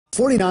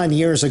49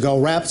 years ago,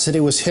 Rapid City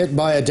was hit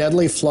by a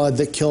deadly flood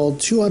that killed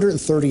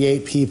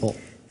 238 people.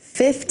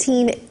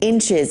 15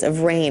 inches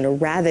of rain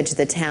ravaged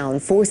the town,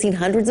 forcing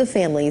hundreds of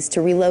families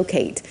to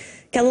relocate.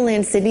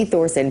 KELOLAND's Sydney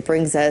Thorson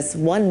brings us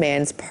one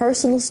man's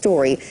personal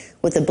story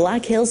with the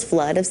Black Hills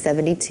flood of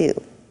 '72.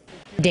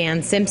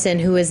 Dan Simpson,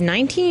 who is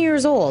 19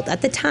 years old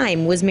at the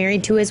time, was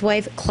married to his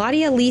wife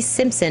Claudia Lee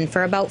Simpson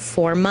for about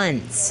 4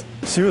 months.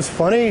 She was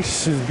funny,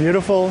 she was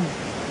beautiful,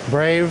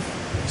 brave,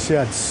 she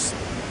had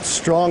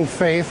strong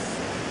faith,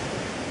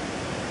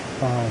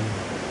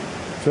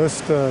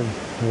 just a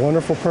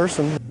wonderful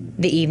person.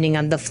 The evening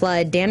of the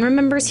flood, Dan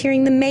remembers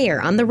hearing the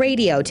mayor on the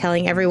radio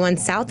telling everyone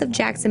south of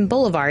Jackson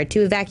Boulevard to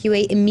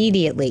evacuate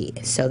immediately,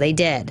 so they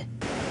did.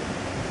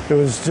 It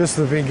was just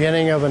the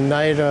beginning of a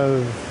night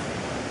of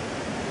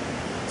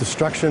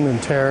destruction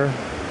and terror.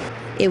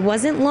 It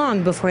wasn't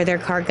long before their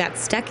car got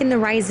stuck in the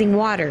rising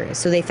water,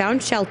 so they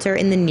found shelter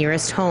in the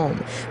nearest home,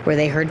 where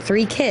they heard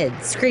 3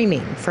 kids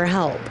screaming for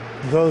help.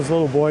 Those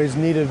little boys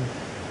needed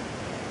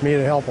me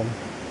to help them.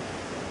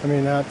 I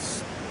mean,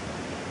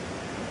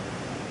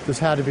 this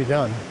had to be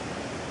done.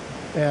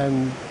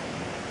 And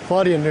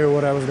Claudia knew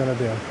what I was going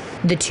to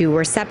do. The two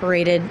were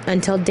separated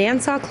until Dan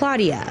saw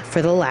Claudia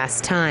for the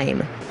last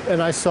time.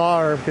 And I saw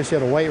her because she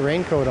had a white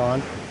raincoat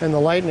on, and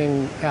the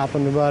lightning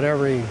happened about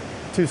every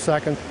 2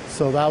 seconds,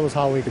 so that was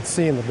how we could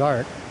see in the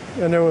dark.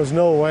 And there was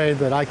no way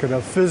that I could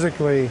have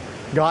physically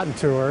gotten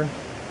to her.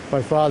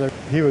 My father,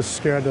 he was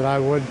scared that I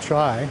would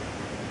try,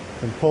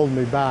 and pulled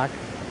me back.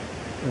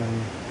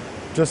 And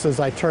just as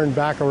I turned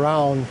back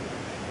around,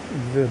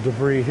 the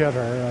debris hit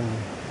her, and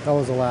that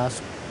was the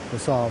last I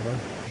saw of her.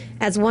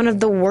 As one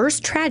of the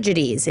worst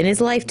tragedies in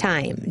his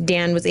lifetime,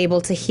 Dan was able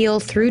to heal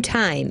through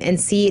time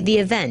and see the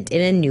event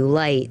in a new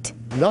light.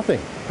 Nothing.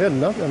 They had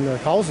nothing. And their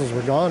houses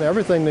were gone,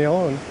 everything they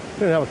owned.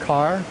 They didn't have a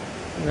car,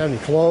 didn't have any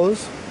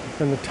clothes,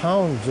 and the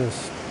town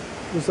just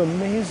was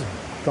amazing.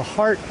 The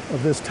heart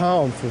of this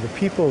town for the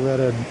people that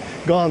had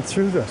gone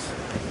through this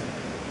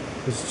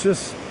was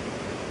just,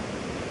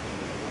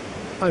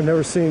 I've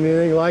never seen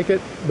anything like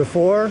it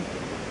before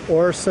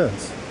or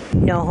since.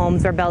 No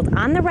homes were built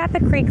on the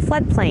Rapid Creek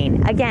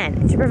floodplain,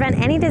 again, to prevent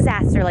any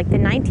disaster like the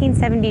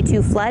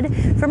 1972 flood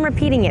from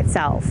repeating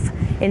itself.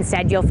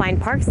 Instead, you'll find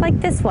parks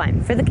like this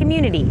one for the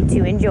community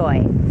to enjoy.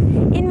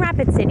 In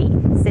Rapid City,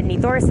 Sydney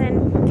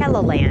Thorson,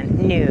 KELOLAND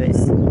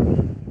News.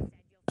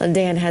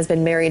 Dan has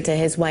been married to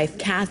his wife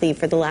Kathy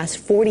for the last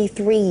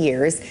 43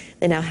 years.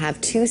 They now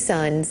have 2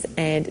 sons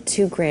and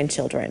 2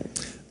 grandchildren.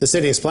 The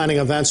city is planning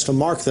events to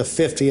mark the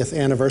 50th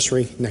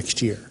anniversary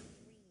next year.